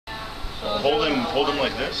Hold him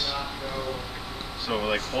like this. So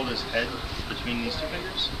like hold his head between these two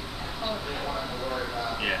fingers.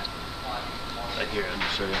 Yeah. Like here, let me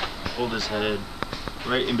show you. Hold his head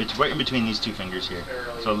right in between these two fingers here.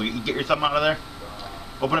 So you get your thumb out of there.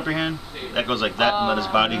 Open up your hand. That goes like that, and let his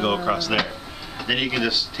body go across there. Then you can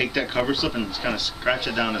just take that cover slip and just kind of scratch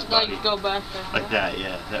it down his body. Like go back there. Like that,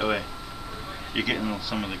 yeah. That way, you're getting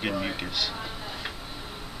some of the good mucus.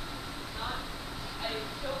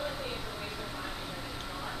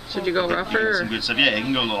 Should you go rougher? Some good stuff. Yeah, you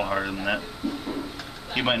can go a little harder than that.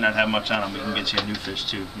 He might not have much on him. We can get you a new fish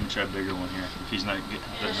too. Let me try a bigger one here. If he's not getting,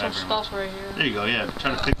 there's some stuff right here. There you go. Yeah,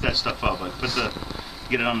 try to pick that stuff up. Like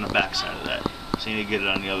get it on the back side of that. So you need to get it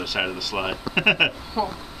on the other side of the slide.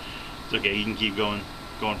 It's okay. You can keep going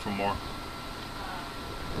for more.